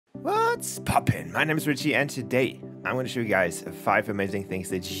What's poppin'? My name is Richie and today I'm going to show you guys 5 amazing things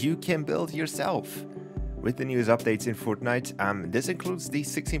that you can build yourself with the newest updates in Fortnite. This includes the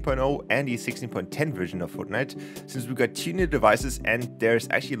 16.0 and the 16.10 version of Fortnite, since we've got 2 new devices and there's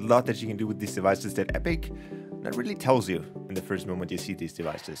actually a lot that you can do with these devices that Epic not really tells you in the first moment you see these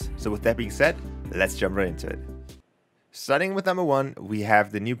devices. So with that being said, let's jump right into it. Starting with number 1, we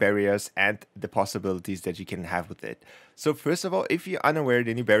have the new barriers and the possibilities that you can have with it. So first of all, if you're unaware,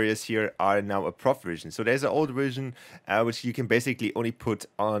 the new barriers here are now a prof version. So there's an old version which you can basically only put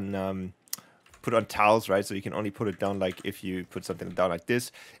on tiles, right? So you can only put it down like if you put something down like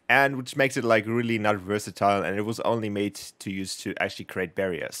this, and which makes it like really not versatile, and it was only made to use to actually create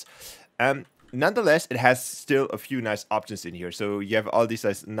barriers. Nonetheless, it has still a few nice options in here. So you have all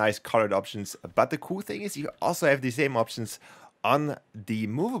these nice colored options. But the cool thing is you also have the same options on the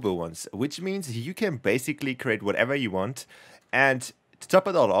movable ones, which means you can basically create whatever you want. And to top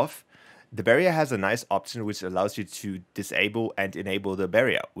it all off, the barrier has a nice option which allows you to disable and enable the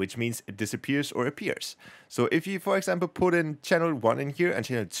barrier, which means it disappears or appears. So if you, for example, put in channel 1 in here and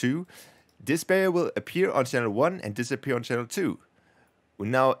channel 2, this barrier will appear on channel 1 and disappear on channel 2.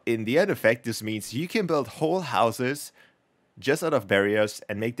 Now, in the end effect, this means you can build whole houses just out of barriers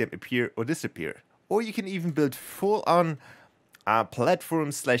and make them appear or disappear. Or you can even build full-on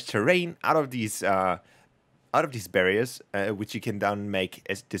platforms / terrain out of these barriers, which you can then make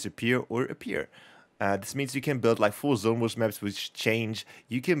as disappear or appear. This means you can build like full zone wars maps which change.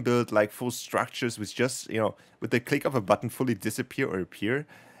 You can build like full structures which just, with the click of a button fully disappear or appear.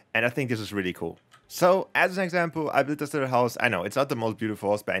 And I think this is really cool. So, as an example, I built this little house. I know, it's not the most beautiful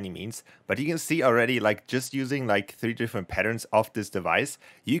house by any means, but you can see already, like, just using, like, 3 different patterns of this device,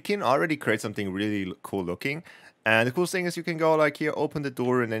 you can already create something really cool looking. And the cool thing is you can go, like, here, open the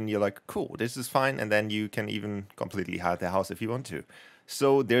door, and then you're like, cool, this is fine, and then you can even completely hide the house if you want to.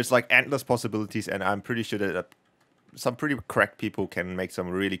 So, there's, like, endless possibilities, and I'm pretty sure that some pretty cracked people can make some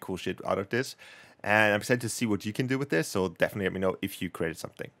really cool shit out of this. And I'm excited to see what you can do with this, so definitely let me know if you created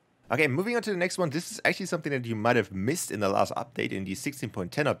something. Okay, moving on to the next one. This is actually something that you might have missed in the last update, in the 16.10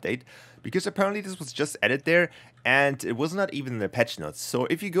 update, because apparently this was just added there, and it was not even in the patch notes. So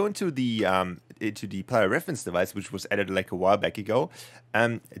if you go into the player reference device, which was added like a while back ago,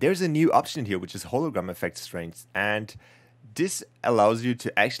 there's a new option here, which is hologram effect strength, and this allows you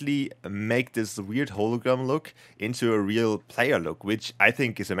to actually make this weird hologram look into a real player look, which I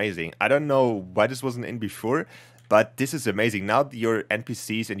think is amazing. I don't know why this wasn't in before, but this is amazing. Now your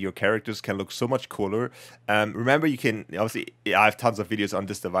NPCs and your characters can look so much cooler. Remember, you can, obviously, I have tons of videos on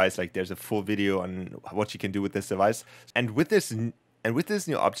this device. Like, there's a full video on what you can do with this device. And with this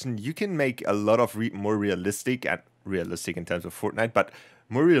new option, you can make a lot of more realistic in terms of Fortnite, but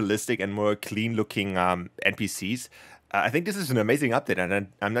more realistic and more clean looking NPCs. I think this is an amazing update, and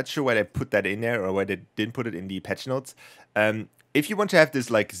I'm not sure why they put that in there or why they didn't put it in the patch notes. If you want to have this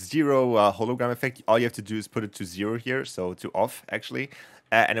like 0 hologram effect, all you have to do is put it to 0 here, so to off actually,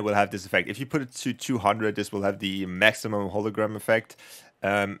 and it will have this effect. If you put it to 200, this will have the maximum hologram effect,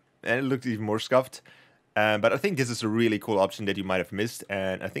 and it looks even more scuffed. But I think this is a really cool option that you might have missed,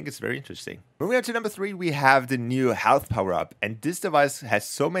 and I think it's very interesting. Moving on to number 3, we have the new health power-up, and this device has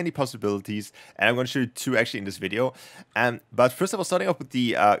so many possibilities, and I'm going to show you 2 actually in this video. But first of all, starting off with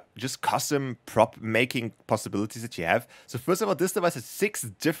the just custom prop making possibilities that you have. So first of all, this device has 6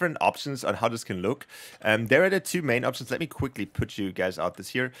 different options on how this can look. There are the 2 main options. Let me quickly put you guys out this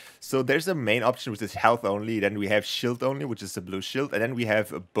here. So there's a main option which is health only, then we have shield only, which is the blue shield, and then we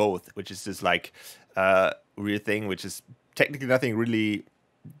have both, which is this like weird thing, which is technically nothing really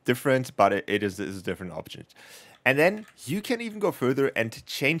different, but it is a different option. And then you can even go further and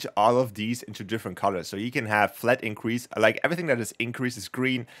change all of these into different colors. So you can have flat increase, like everything that is increase is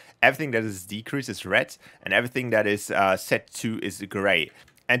green, everything that is decrease is red, and everything that is set to is gray.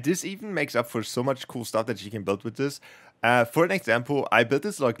 And this even makes up for so much cool stuff that you can build with this. For an example, I built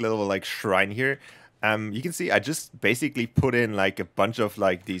this like little like shrine here. You can see I just basically put in like a bunch of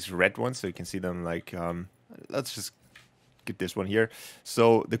like these red ones, so you can see them like, let's just get this one here.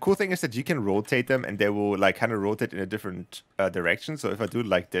 So the cool thing is that you can rotate them and they will like kind of rotate in a different direction. So if I do it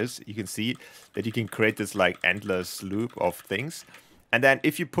like this, you can see that you can create this like endless loop of things. And then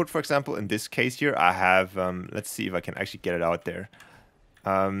if you put, for example, in this case here, I have, let's see if I can actually get it out there.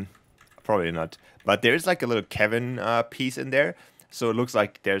 Probably not, but there's like a little Kevin piece in there. So it looks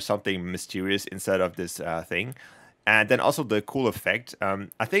like there's something mysterious inside of this thing. And then also the cool effect.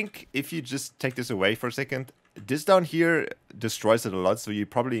 I think if you just take this away for a second, this down here destroys it a lot. So you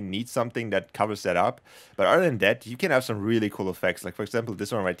probably need something that covers that up. But other than that, you can have some really cool effects. Like, for example,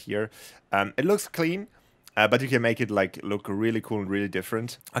 this one right here. It looks clean. but you can make it like look really cool and really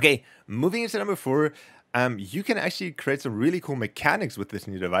different. Okay, moving into number 4, you can actually create some really cool mechanics with this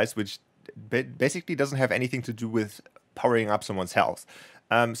new device, which basically doesn't have anything to do with powering up someone's health.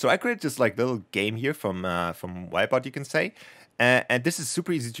 So I created this like little game here from Wipeout, you can say. And this is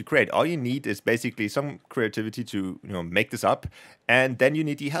super easy to create. All you need is basically some creativity to make this up, and then you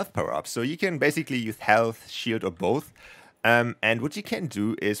need the health power up. So you can basically use health, shield, or both. And what you can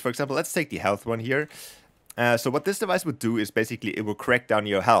do is, for example, let's take the health one here. So what this device would do is basically it will crack down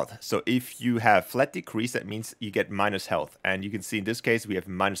your health. So if you have flat decrease, that means you get minus health. And you can see in this case we have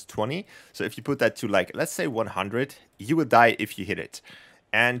minus 20. So if you put that to like, let's say 100, you will die if you hit it.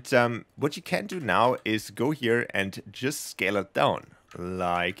 And what you can do now is go here and just scale it down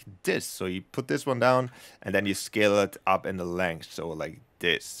like this. So you put this one down and then you scale it up in the length. So like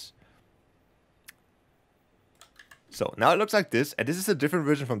this. So now it looks like this, and this is a different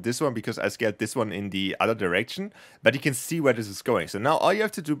version from this one because I scaled this one in the other direction, but you can see where this is going. So now all you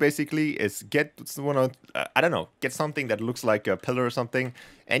have to do basically is get one, I don't know, get something that looks like a pillar or something,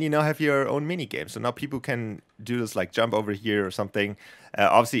 and you now have your own mini game. So now people can do this like jump over here or something.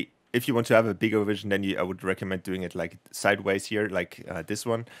 Obviously, if you want to have a bigger version, then I would recommend doing it like sideways here, like this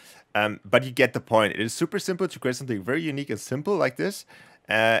one. But you get the point. It is super simple to create something very unique and simple like this.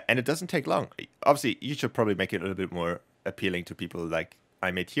 And it doesn't take long. Obviously, you should probably make it a little bit more appealing to people like I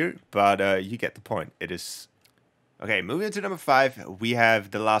made here, but you get the point. It is... Okay, moving on to number 5, we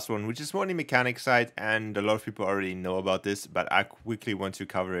have the last one, which is more on the mechanic side, and a lot of people already know about this, but I quickly want to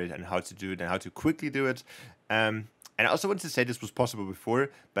cover it and how to do it and how to quickly do it. And I also want to say this was possible before,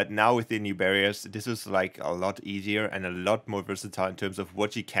 but now with the new barriers, this is like a lot easier and a lot more versatile in terms of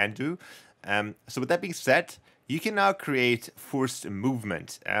what you can do. So with that being said, you can now create forced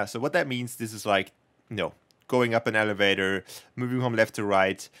movement. So what that means, this is like, going up an elevator, moving from left to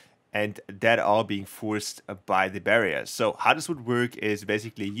right, and that all being forced by the barriers. So how this would work is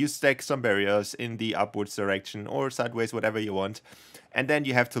basically you stack some barriers in the upwards direction or sideways, whatever you want, and then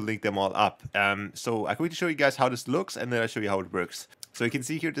you have to link them all up. So I'm going to show you guys how this looks, and then I'll show you how it works. So you can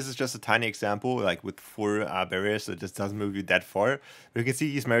see here, this is just a tiny example, like with 4 barriers, so this doesn't move you that far. But you can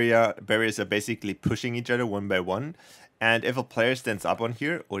see these barriers are basically pushing each other one by one. And if a player stands up on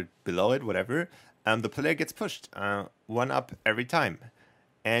here, or below it, whatever, the player gets pushed one up every time.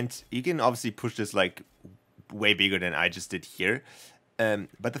 And you can obviously push this like way bigger than I just did here.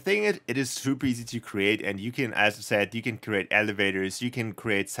 But the thing is, it is super easy to create, and you can, as I said, you can create elevators, you can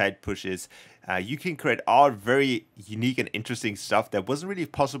create side pushes, you can create all very unique and interesting stuff that wasn't really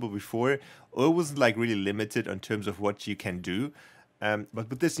possible before, or wasn't like really limited in terms of what you can do. But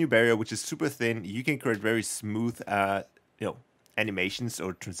with this new barrier, which is super thin, you can create very smooth, animations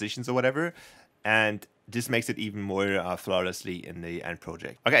or transitions or whatever, and this makes it even more flawlessly in the end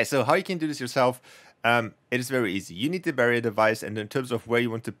project. Okay, so how you can do this yourself? It is very easy. You need the barrier device, and in terms of where you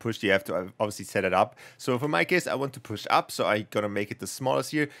want to push, you have to obviously set it up. So for my case, I want to push up, so I'm gonna make it the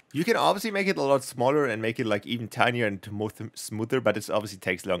smallest here. You can obviously make it a lot smaller and make it like even tinier and more smoother, but it obviously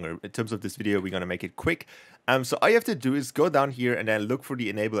takes longer. In terms of this video, we're gonna make it quick. So all you have to do is go down here and then look for the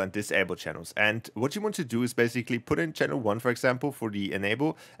enable and disable channels. And what you want to do is basically put in channel 1, for example, for the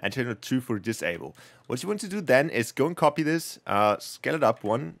enable, and channel 2 for disable. What you want to do then is go and copy this, scale it up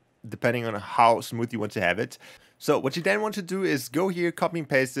 1, depending on how smooth you want to have it. So what you then want to do is go here, copy and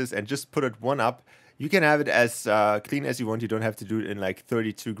paste this, and just put it 1 up. You can have it as clean as you want. You don't have to do it in like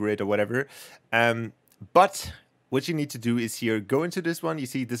 32 grid or whatever. But what you need to do is here, go into this one. You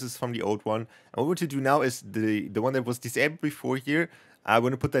see, this is from the old one. And what we want to do now is the one that was disabled before here. I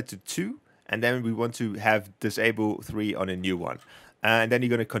want to put that to 2. And then we want to have disable 3 on a new one. And then you're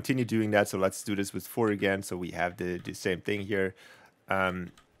going to continue doing that. So let's do this with 4 again. So we have the same thing here.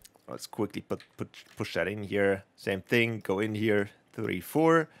 Let's quickly push that in here. Same thing, go in here, 3,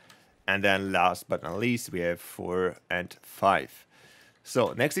 4. And then last but not least, we have 4 and 5.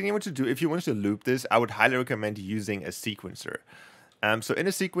 So next thing you want to do, if you want to loop this, I would highly recommend using a sequencer. So in a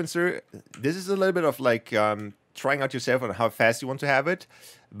sequencer, this is a little bit of like trying out yourself on how fast you want to have it.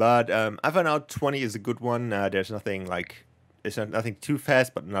 But I found out 20 is a good one. There's nothing like, it's nothing too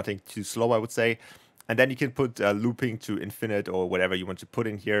fast, but nothing too slow, I would say. And then you can put looping to infinite or whatever you want to put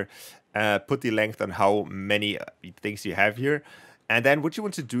in here. Put the length on how many things you have here. And then what you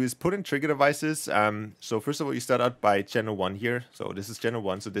want to do is put in trigger devices. So first of all, you start out by channel 1 here. So this is channel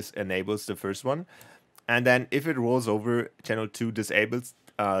 1, so this enables the first one. And then if it rolls over, channel 2 disables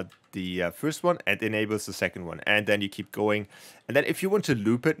the first one and enables the second one. And then you keep going. And then if you want to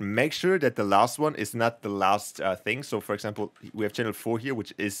loop it, make sure that the last one is not the last thing. So for example, we have channel 4 here,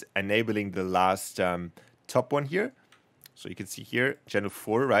 which is enabling the last top one here. So you can see here, channel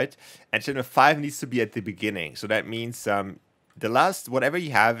 4, right? And channel 5 needs to be at the beginning. So that means the last, whatever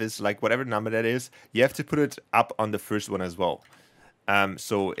you have is like whatever number that is, you have to put it up on the first one as well.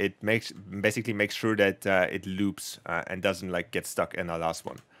 So it basically makes sure that it loops and doesn't like get stuck in the last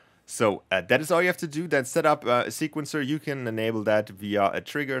one. So that is all you have to do. Then set up a sequencer. You can enable that via a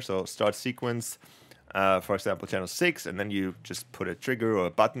trigger. So start sequence, for example, channel 6, and then you just put a trigger or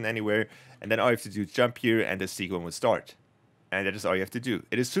a button anywhere. And then all you have to do is jump here and the sequence will start. And that is all you have to do.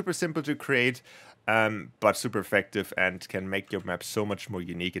 It is super simple to create, but super effective and can make your map so much more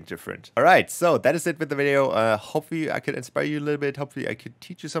unique and different. All right, so that is it with the video. Hopefully I could inspire you a little bit. Hopefully I could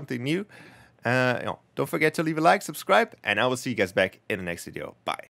teach you something new. Don't forget to leave a like, subscribe, and I will see you guys back in the next video. Bye.